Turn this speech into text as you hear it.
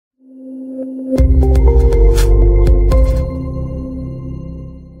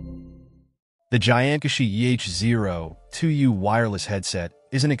The JIAMQISHI EH02U wireless headset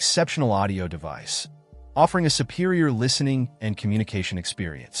is an exceptional audio device, offering a superior listening and communication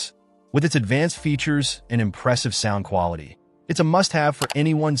experience. With its advanced features and impressive sound quality, it's a must-have for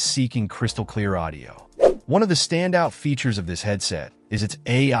anyone seeking crystal-clear audio. One of the standout features of this headset is its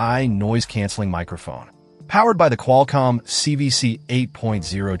AI noise-canceling microphone. Powered by the Qualcomm CVC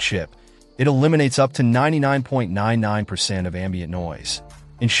 8.0 chip, it eliminates up to 99.99% of ambient noise,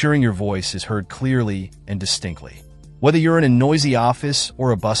 ensuring your voice is heard clearly and distinctly. Whether you're in a noisy office or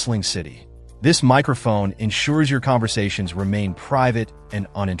a bustling city, this microphone ensures your conversations remain private and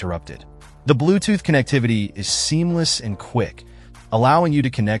uninterrupted. The Bluetooth connectivity is seamless and quick, allowing you to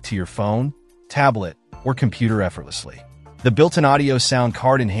connect to your phone, tablet, or computer effortlessly. The built-in audio sound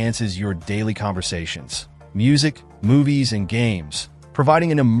card enhances your daily conversations, music, movies, and games,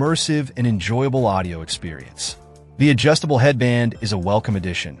 providing an immersive and enjoyable audio experience. The adjustable headband is a welcome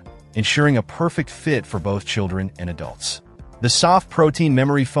addition, ensuring a perfect fit for both children and adults. The soft protein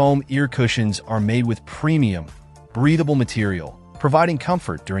memory foam ear cushions are made with premium, breathable material, providing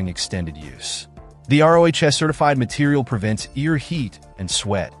comfort during extended use. The RoHS-certified material prevents ear heat and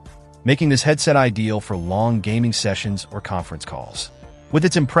sweat, making this headset ideal for long gaming sessions or conference calls. With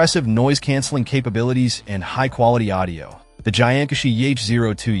its impressive noise-canceling capabilities and high-quality audio, the JIAMQISHI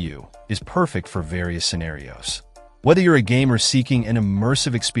EH02U is perfect for various scenarios. Whether you're a gamer seeking an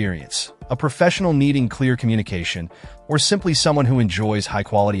immersive experience, a professional needing clear communication, or simply someone who enjoys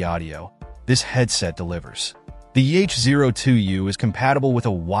high-quality audio, this headset delivers. The EH02U is compatible with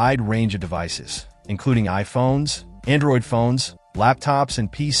a wide range of devices, including iPhones, Android phones, laptops,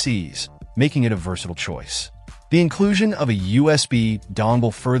 and PCs, making it a versatile choice. The inclusion of a USB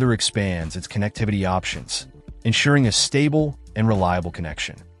dongle further expands its connectivity options, ensuring a stable and reliable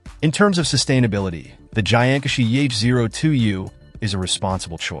connection. In terms of sustainability, the JIAMQISHI EH02U is a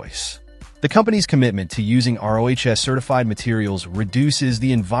responsible choice. The company's commitment to using RoHS-certified materials reduces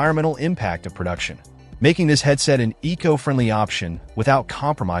the environmental impact of production, making this headset an eco-friendly option without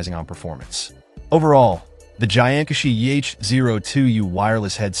compromising on performance. Overall, the JIAMQISHI EH02U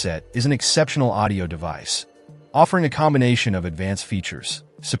wireless headset is an exceptional audio device, offering a combination of advanced features,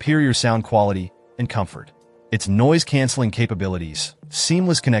 superior sound quality, and comfort. Its noise-canceling capabilities,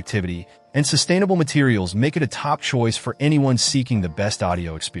 seamless connectivity, and sustainable materials make it a top choice for anyone seeking the best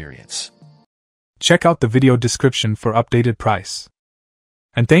audio experience. Check out the video description for updated price.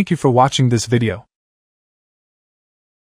 And thank you for watching this video.